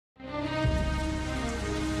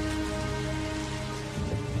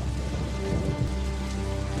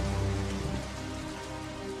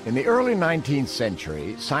In the early 19th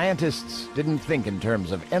century, scientists didn't think in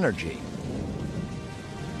terms of energy.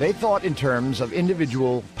 They thought in terms of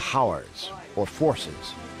individual powers or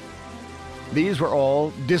forces. These were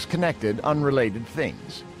all disconnected, unrelated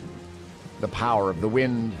things. The power of the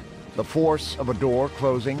wind, the force of a door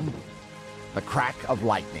closing, the crack of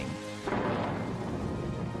lightning.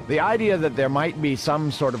 The idea that there might be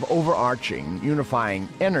some sort of overarching, unifying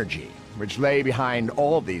energy which lay behind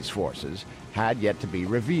all these forces had yet to be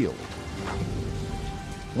revealed.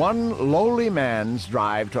 One lowly man's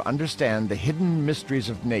drive to understand the hidden mysteries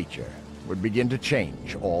of nature would begin to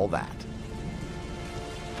change all that.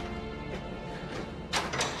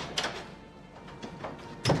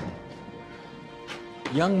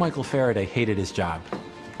 Young Michael Faraday hated his job.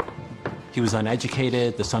 He was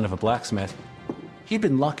uneducated, the son of a blacksmith. He'd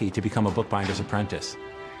been lucky to become a bookbinder's apprentice.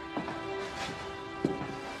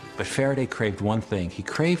 But Faraday craved one thing. He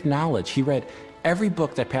craved knowledge. He read every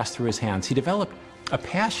book that passed through his hands. He developed a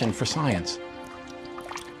passion for science.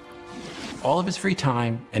 All of his free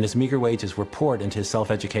time and his meager wages were poured into his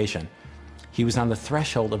self-education. He was on the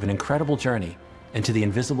threshold of an incredible journey into the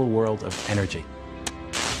invisible world of energy.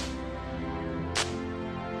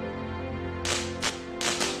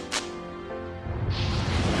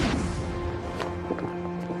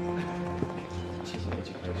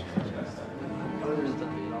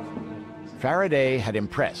 Faraday had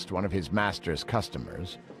impressed one of his master's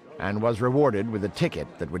customers and was rewarded with a ticket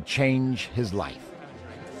that would change his life.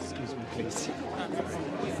 Excuse me, please.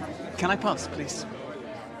 Can I pass, please?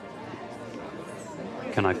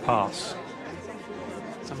 Can I pass?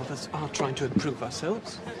 Some of us are trying to improve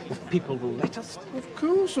ourselves. If people will let us. Of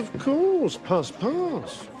course, of course. Pass,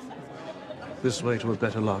 pass. This way to a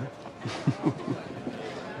better life.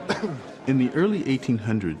 In the early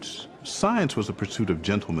 1800s, science was a pursuit of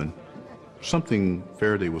gentlemen, something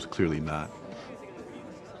Faraday was clearly not.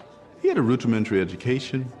 He had a rudimentary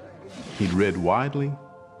education, he'd read widely,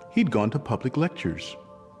 he'd gone to public lectures.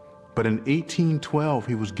 But in 1812,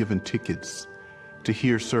 he was given tickets to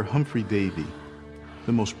hear Sir Humphrey Davy,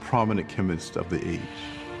 the most prominent chemist of the age.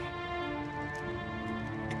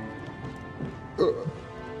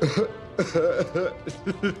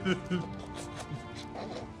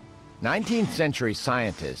 19th century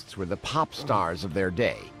scientists were the pop stars of their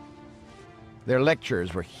day. Their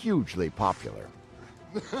lectures were hugely popular.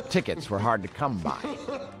 Tickets were hard to come by,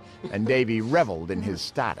 and Davy reveled in his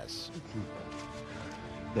status.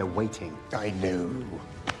 They're waiting. I know.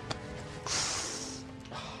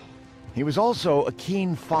 He was also a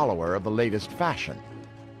keen follower of the latest fashion,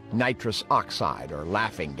 nitrous oxide or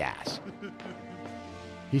laughing gas.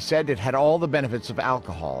 He said it had all the benefits of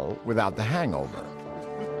alcohol without the hangover.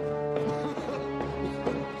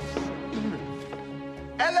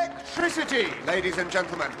 Electricity, ladies and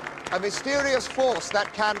gentlemen. A mysterious force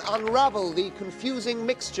that can unravel the confusing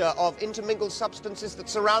mixture of intermingled substances that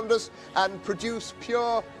surround us and produce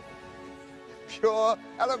pure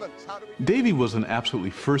elements. Davy was an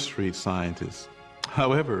absolutely first-rate scientist.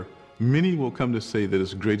 However, many will come to say that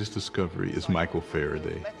his greatest discovery is Michael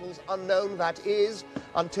Faraday. Metals unknown, that is,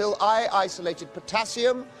 until I isolated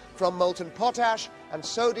potassium from molten potash and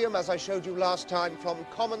sodium, as I showed you last time, from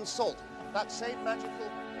common salt. That same magical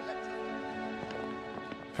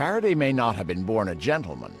Faraday may not have been born a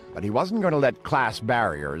gentleman, but he wasn't going to let class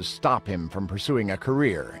barriers stop him from pursuing a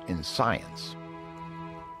career in science.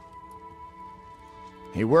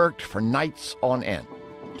 He worked for nights on end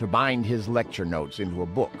to bind his lecture notes into a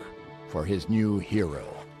book for his new hero.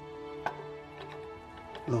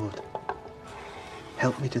 Lord,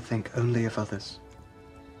 help me to think only of others,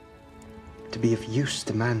 to be of use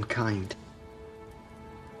to mankind.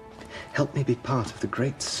 Help me be part of the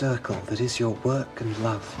great circle that is your work and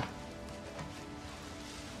love.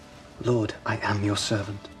 Lord, I am your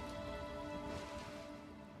servant.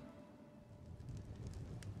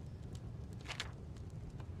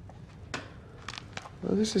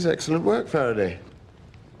 Well, this is excellent work, Faraday.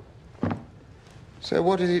 So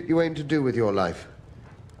what is it you aim to do with your life?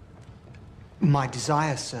 My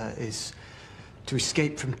desire, sir, is to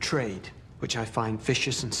escape from trade, which I find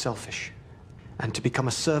vicious and selfish, and to become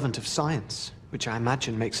a servant of science, which I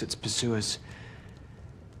imagine makes its pursuers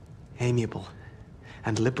amiable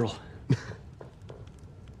and liberal.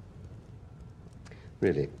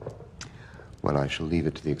 Really? Well, I shall leave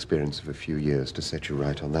it to the experience of a few years to set you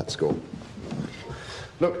right on that score.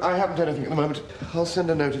 Look, I haven't anything at the moment. I'll send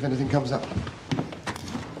a note if anything comes up.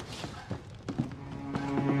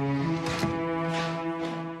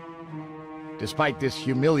 Despite this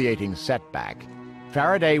humiliating setback,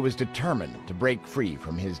 Faraday was determined to break free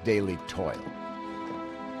from his daily toil.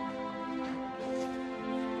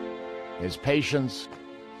 His patience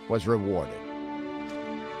was rewarded.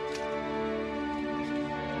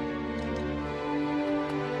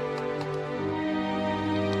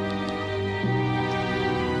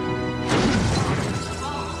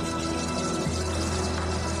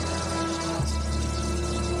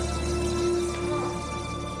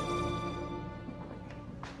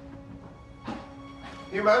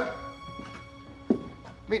 You man,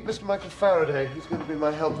 meet Mr. Michael Faraday. He's going to be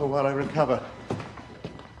my helper while I recover.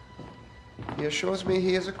 He assures me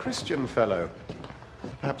he is a Christian fellow.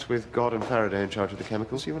 Perhaps with God and Faraday in charge of the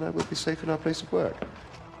chemicals, you and I will be safe in our place of work.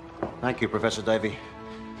 Thank you, Professor Davy.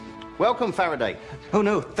 Welcome, Faraday. Oh,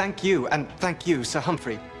 no, thank you, and thank you, Sir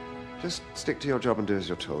Humphrey. Just stick to your job and do as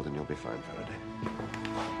you're told, and you'll be fine, Faraday.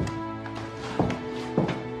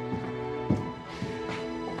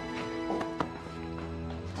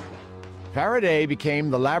 Faraday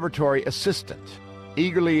became the laboratory assistant,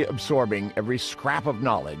 eagerly absorbing every scrap of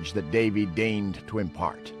knowledge that Davy deigned to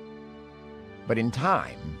impart. But in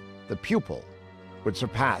time, the pupil would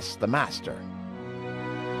surpass the master.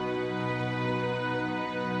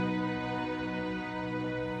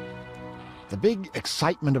 The big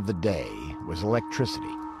excitement of the day was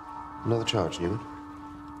electricity. Another charge, Newman.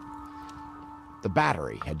 The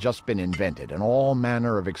battery had just been invented, and all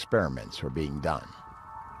manner of experiments were being done.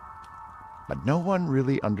 But no one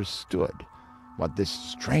really understood what this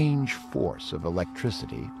strange force of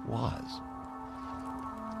electricity was.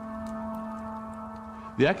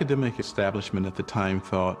 The academic establishment at the time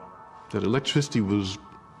thought that electricity was,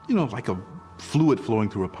 like a fluid flowing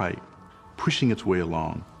through a pipe, pushing its way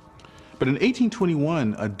along. But in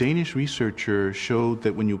 1821, a Danish researcher showed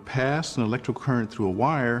that when you pass an electrical current through a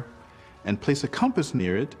wire and place a compass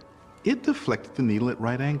near it, it deflected the needle at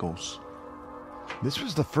right angles. This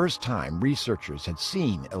was the first time researchers had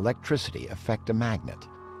seen electricity affect a magnet.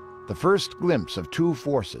 The first glimpse of two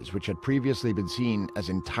forces which had previously been seen as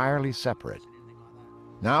entirely separate,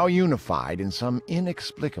 now unified in some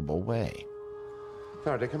inexplicable way.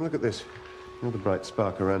 Faraday, come look at this. You're the bright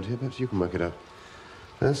spark around here. Perhaps you can work it out.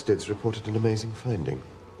 Ersted's reported an amazing finding.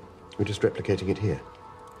 We're just replicating it here.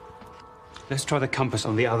 Let's try the compass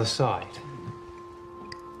on the other side.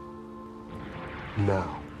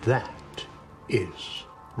 Now, that is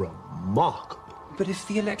remarkable. But if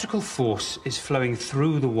the electrical force is flowing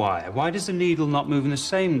through the wire, why does the needle not move in the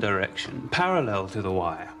same direction, parallel to the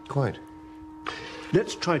wire? Quite.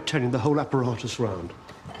 Let's try turning the whole apparatus round.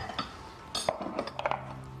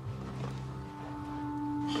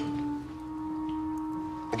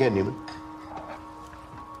 Again, Newman.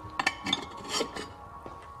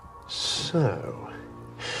 So,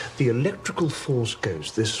 the electrical force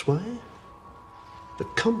goes this way. The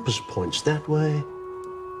compass points that way.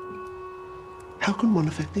 How can one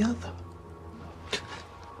affect the other?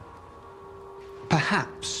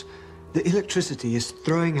 Perhaps the electricity is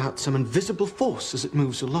throwing out some invisible force as it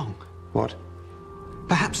moves along. What?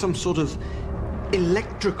 Perhaps some sort of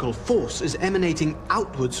electrical force is emanating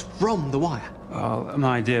outwards from the wire. Oh,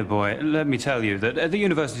 my dear boy, let me tell you that at the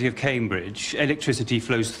University of Cambridge, electricity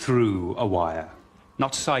flows through a wire,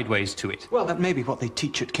 not sideways to it. Well, that may be what they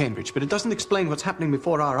teach at Cambridge, but it doesn't explain what's happening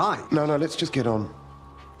before our eyes. No, let's just get on.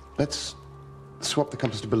 Let's swap the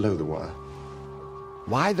compass to below the wire.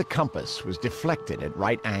 Why the compass was deflected at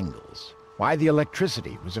right angles, why the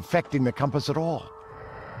electricity was affecting the compass at all,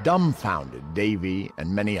 dumbfounded Davy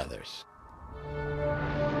and many others.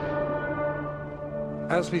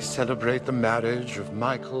 As we celebrate the marriage of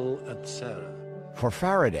Michael and Sarah. For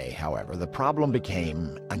Faraday, however, the problem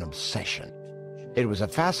became an obsession. It was a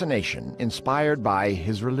fascination inspired by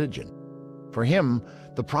his religion. For him,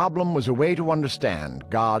 the problem was a way to understand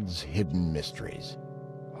God's hidden mysteries.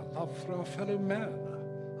 A love for our fellow man.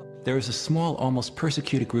 There was a small, almost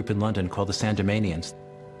persecuted group in London called the Sandemanians.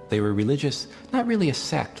 They were religious, not really a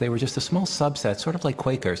sect, they were just a small subset, sort of like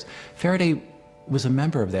Quakers. Faraday was a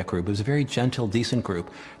member of that group. It was a very gentle, decent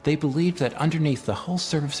group. They believed that underneath the whole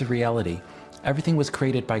surface of reality, everything was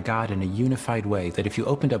created by God in a unified way, that if you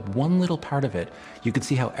opened up one little part of it, you could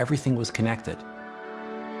see how everything was connected.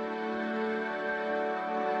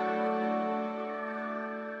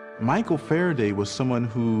 Michael Faraday was someone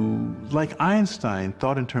who, like Einstein,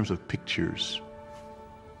 thought in terms of pictures.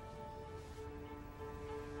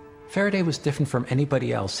 Faraday was different from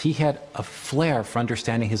anybody else. He had a flair for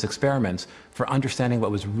understanding his experiments, for understanding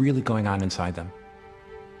what was really going on inside them.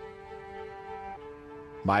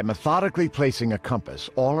 By methodically placing a compass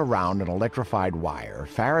all around an electrified wire,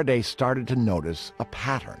 Faraday started to notice a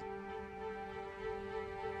pattern.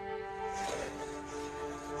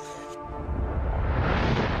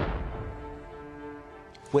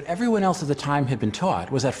 What everyone else at the time had been taught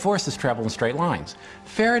was that forces travel in straight lines.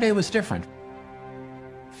 Faraday was different.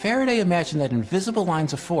 Faraday imagined that invisible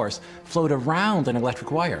lines of force flowed around an electric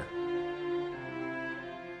wire.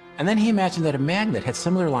 And then he imagined that a magnet had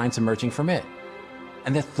similar lines emerging from it,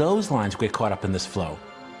 and that those lines would get caught up in this flow.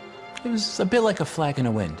 It was a bit like a flag in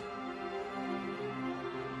the wind.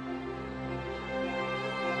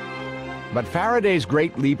 But Faraday's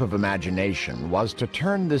great leap of imagination was to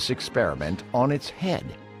turn this experiment on its head.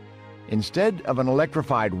 Instead of an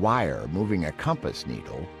electrified wire moving a compass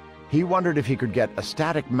needle, he wondered if he could get a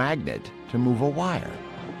static magnet to move a wire.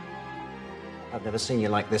 I've never seen you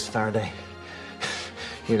like this, Faraday.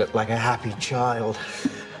 You look like a happy child.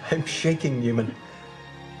 I'm shaking, Newman.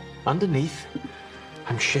 Underneath,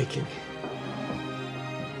 I'm shaking.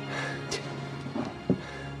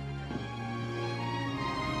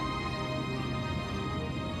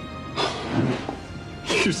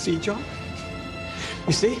 You see, John?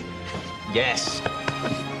 You see? Yes.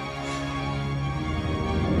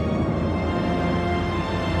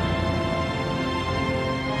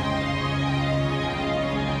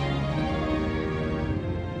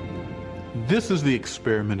 This is the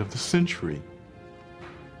experiment of the century.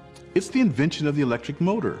 It's the invention of the electric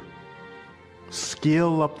motor.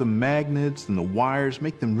 Scale up the magnets and the wires,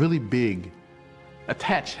 make them really big,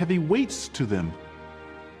 attach heavy weights to them,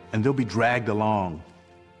 and they'll be dragged along.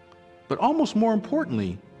 But almost more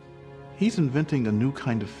importantly, he's inventing a new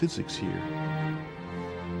kind of physics here.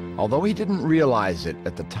 Although he didn't realize it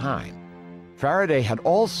at the time, Faraday had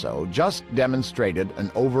also just demonstrated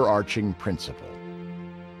an overarching principle.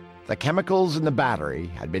 The chemicals in the battery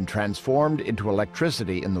had been transformed into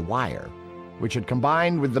electricity in the wire, which had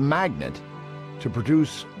combined with the magnet to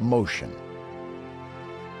produce motion.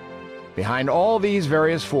 Behind all these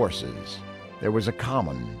various forces, there was a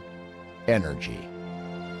common energy.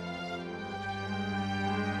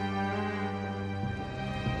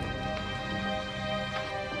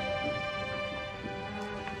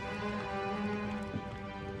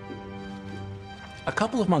 A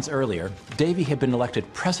couple of months earlier, Davy had been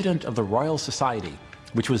elected president of the Royal Society,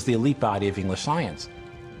 which was the elite body of English science.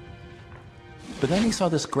 But then he saw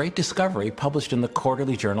this great discovery published in the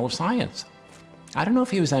Quarterly Journal of Science. I don't know if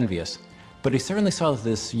he was envious, but he certainly saw that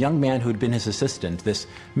this young man who had been his assistant, this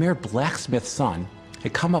mere blacksmith's son,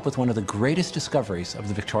 had come up with one of the greatest discoveries of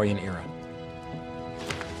the Victorian era.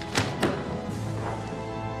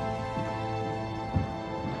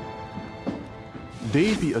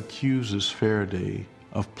 Davy accuses Faraday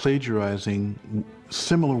of plagiarizing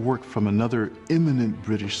similar work from another eminent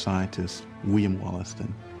British scientist, William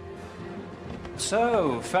Wollaston.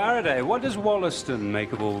 So, Faraday, what does Wollaston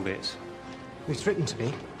make of all this? He's written to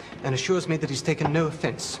me and assures me that he's taken no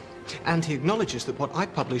offense. And he acknowledges that what I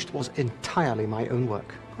published was entirely my own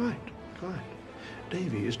work. Right.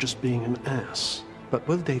 Davy is just being an ass. But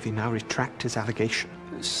will Davy now retract his allegation?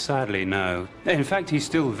 Sadly, no. In fact, he's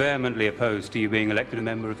still vehemently opposed to you being elected a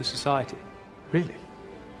member of the Society. Really?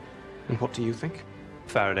 And what do you think?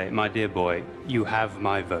 Faraday, my dear boy, you have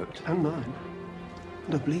my vote. And mine.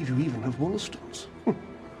 And I believe you even have Wollaston's. Oh.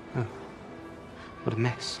 What a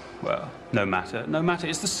mess. Well, no matter. No matter.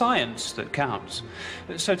 It's the science that counts.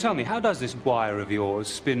 So tell me, how does this wire of yours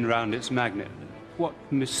spin round its magnet? What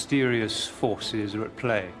mysterious forces are at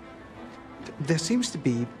play? There seems to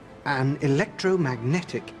be an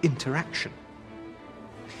electromagnetic interaction.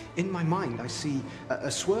 In my mind, I see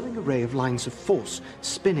a swirling array of lines of force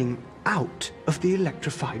spinning out of the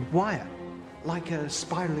electrified wire, like a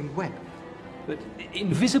spiraling web. But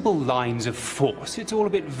invisible lines of force, it's all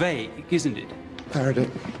a bit vague, isn't it? Faraday,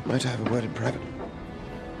 might I have a word in private?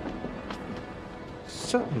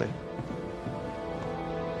 Certainly.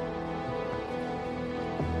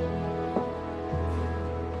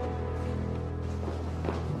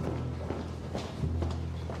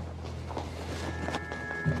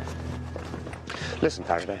 Listen,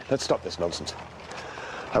 Faraday, let's stop this nonsense.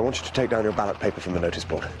 I want you to take down your ballot paper from the notice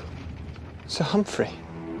board. Sir Humphrey,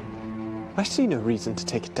 I see no reason to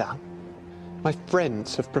take it down. My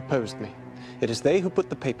friends have proposed me. It is they who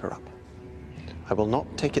put the paper up. I will not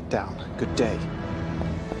take it down. Good day.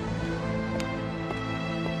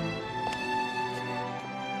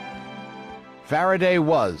 Faraday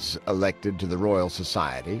was elected to the Royal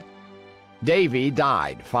Society. Davy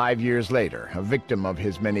died 5 years later, a victim of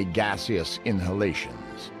his many gaseous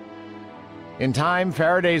inhalations. In time,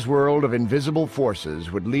 Faraday's world of invisible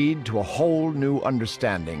forces would lead to a whole new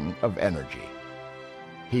understanding of energy.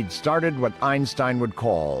 He'd started what Einstein would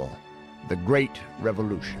call the Great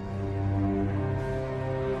Revolution.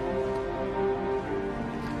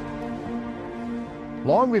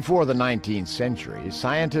 Long before the 19th century,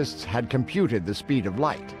 scientists had computed the speed of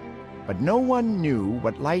light, but no one knew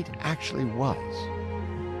what light actually was.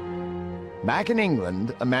 Back in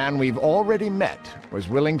England, a man we've already met was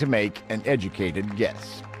willing to make an educated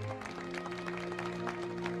guess.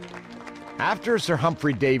 After Sir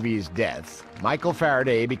Humphrey Davy's death, Michael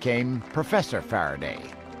Faraday became Professor Faraday,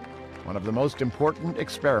 one of the most important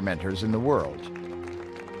experimenters in the world.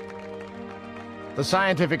 The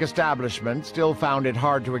scientific establishment still found it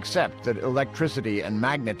hard to accept that electricity and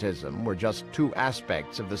magnetism were just two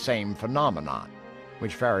aspects of the same phenomenon,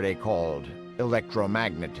 which Faraday called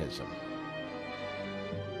electromagnetism.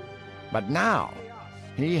 But now,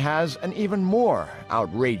 he has an even more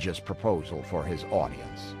outrageous proposal for his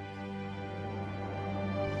audience.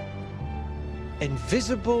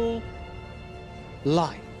 Invisible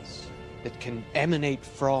lines that can emanate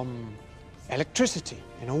from electricity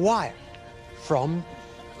in a wire, from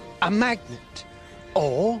a magnet,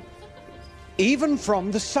 or even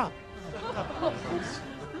from the sun.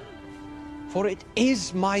 For it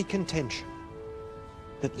is my contention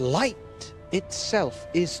that light itself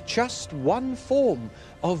is just one form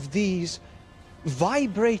of these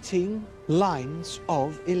vibrating lines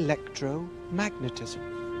of electromagnetism.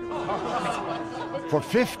 For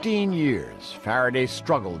 15 years, Faraday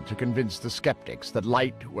struggled to convince the skeptics that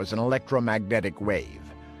light was an electromagnetic wave,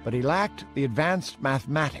 but he lacked the advanced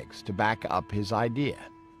mathematics to back up his idea.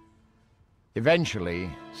 Eventually,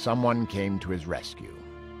 someone came to his rescue.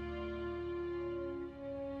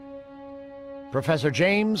 Professor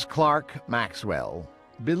James Clerk Maxwell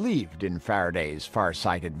believed in Faraday's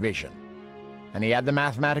far-sighted vision, and he had the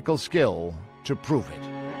mathematical skill to prove it.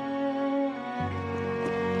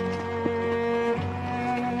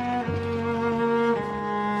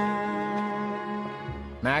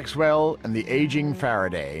 Maxwell and the aging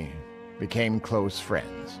Faraday became close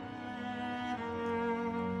friends.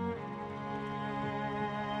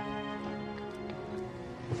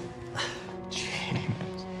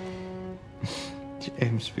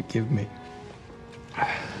 James, forgive me.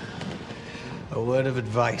 A word of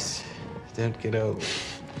advice. Don't get old.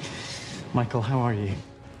 Michael, how are you?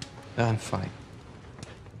 I'm fine.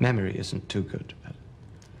 Memory isn't too good, but...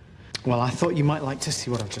 Well, I thought you might like to see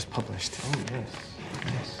what I've just published. Oh, yes.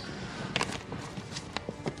 Yes.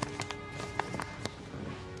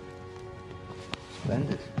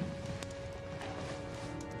 Splendid.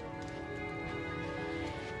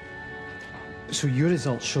 So your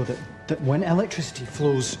results show that when electricity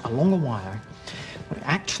flows along a wire, what it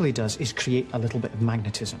actually does is create a little bit of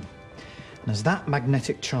magnetism. And as that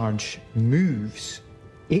magnetic charge moves,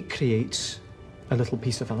 it creates a little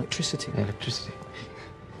piece of electricity. Electricity.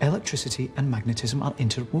 Electricity and magnetism are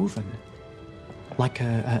interwoven, like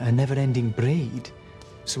a never-ending braid,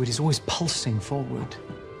 so it is always pulsing forward.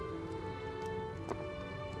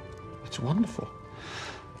 It's wonderful.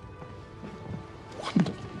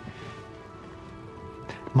 Wonderful.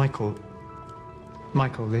 Michael,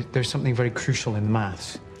 there's something very crucial in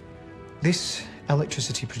maths. This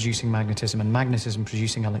electricity producing magnetism and magnetism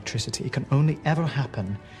producing electricity, it can only ever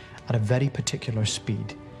happen at a very particular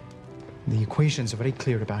speed. The equations are very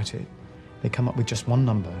clear about it. They come up with just one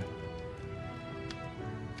number.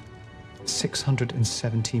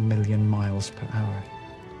 670 million miles per hour.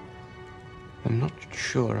 I'm not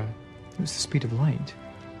sure. It's the speed of light.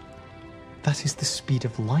 That is the speed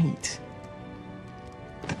of light.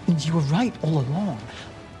 You were right all along.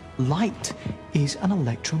 Light is an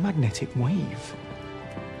electromagnetic wave.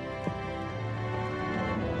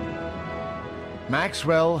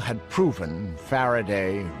 Maxwell had proven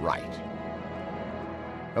Faraday right.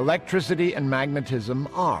 Electricity and magnetism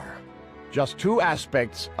are just two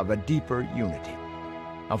aspects of a deeper unity.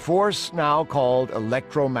 A force now called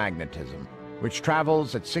electromagnetism, which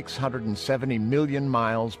travels at 670 million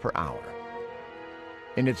miles per hour.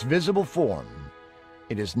 In its visible form,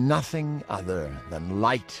 it is nothing other than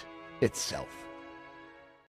light itself.